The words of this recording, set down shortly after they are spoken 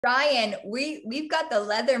Ryan, we've got the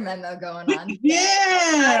leather memo going on.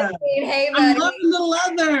 Yeah. Hey, I'm loving the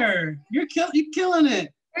leather. You're killing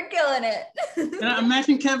it. You're killing it. And I'm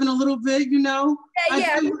matching Kevin a little bit, you know.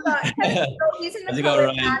 Yeah. Using the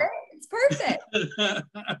color palette. It's perfect.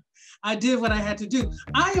 I did what I had to do.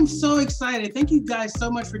 I am so excited. Thank you guys so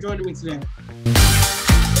much for joining me today.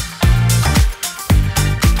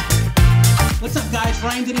 What's up, guys?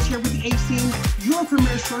 Ryan Dennis here with the A Scene, your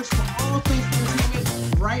premier source for all things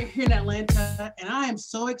entertainment right here in Atlanta. And I am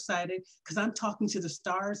so excited because I'm talking to the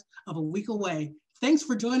stars of A Week Away. Thanks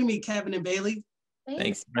for joining me, Kevin and Bailee.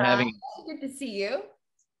 Thanks for having me. Good to see you.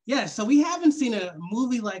 Yeah, so we haven't seen a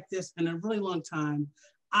movie like this in a really long time.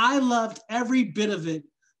 I loved every bit of it.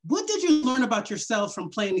 What did you learn about yourself from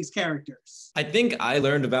playing these characters? I think I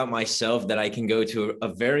learned about myself that I can go to a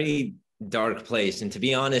very dark place. And to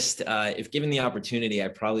be honest, if given the opportunity, I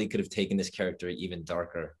probably could have taken this character even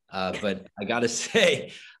darker. But I gotta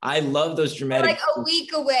say, I love those dramatic. Like A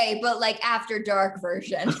Week Away, but like after dark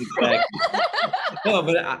version. Exactly. No,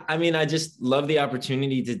 but I mean, I just love the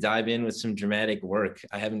opportunity to dive in with some dramatic work.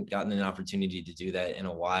 I haven't gotten an opportunity to do that in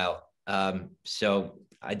a while. So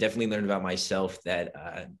I definitely learned about myself that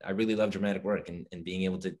I really love dramatic work, and being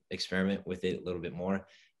able to experiment with it a little bit more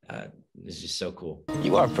is just so cool.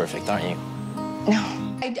 You are perfect, aren't you?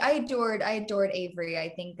 No. I adored Avery. I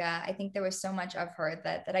think there was so much of her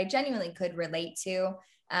that I genuinely could relate to.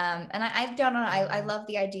 And I don't know. I love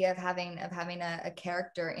the idea of having a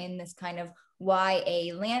character in this kind of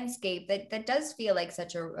YA landscape that does feel like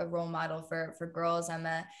such a role model for girls. I'm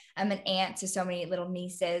an aunt to so many little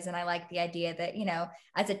nieces, and I like the idea that, you know,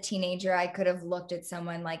 as a teenager, I could have looked at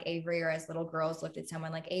someone like Avery, or as little girls looked at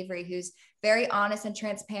someone like Avery, who's very honest and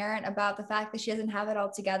transparent about the fact that she doesn't have it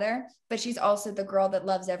all together, but she's also the girl that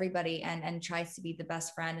loves everybody and tries to be the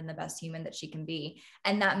best friend and the best human that she can be.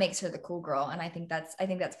 And that makes her the cool girl. And I think that's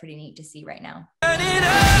pretty neat to see right now.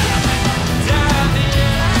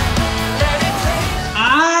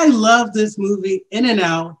 I love this movie in and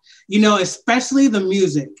out, you know, especially the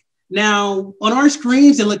music. Now, on our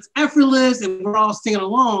screens, it looks effortless and we're all singing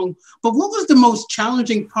along. But what was the most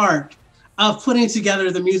challenging part of putting together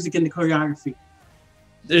the music and the choreography?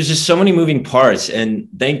 There's just so many moving parts, and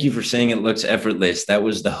thank you for saying it looks effortless. That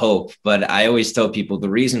was the hope. But I always tell people the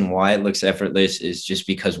reason why it looks effortless is just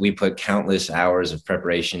because we put countless hours of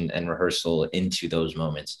preparation and rehearsal into those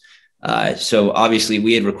moments. So obviously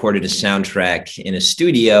we had recorded a soundtrack in a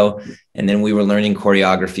studio, and then we were learning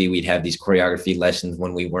choreography. We'd have these choreography lessons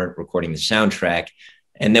when we weren't recording the soundtrack.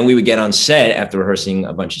 And then we would get on set after rehearsing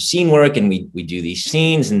a bunch of scene work, and we do these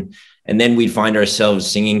scenes, and then we'd find ourselves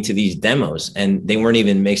singing to these demos, and they weren't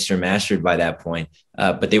even mixed or mastered by that point,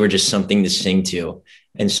 but they were just something to sing to.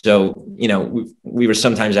 And so, you know, we were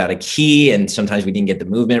sometimes out of key, and sometimes we didn't get the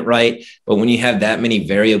movement right. But when you have that many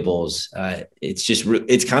variables,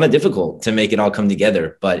 it's kind of difficult to make it all come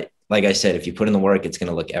together. But like I said, if you put in the work, it's going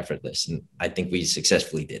to look effortless. And I think we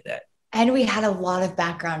successfully did that. And we had a lot of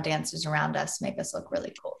background dancers around us to make us look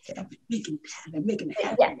really cool too. Making it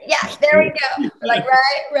happen. Yeah, there we go. Like,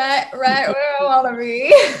 right where I want to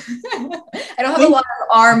be. I don't have a lot of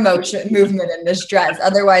arm movement in this dress.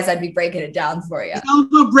 Otherwise, I'd be breaking it down for you.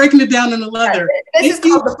 I'm breaking it down in the leather. This is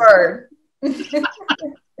called the bird.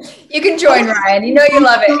 You can join, Ryan. You know you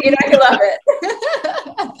love it. You know you love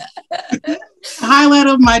it. Highlight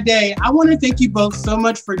of my day. I want to thank you both so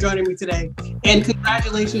much for joining me today, and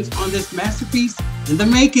congratulations on this masterpiece in the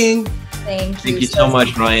making. Thank you so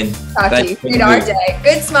much, Ryan. Talk to you. Made our day.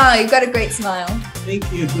 Good smile. You've got a great smile.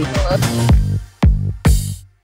 Thank you.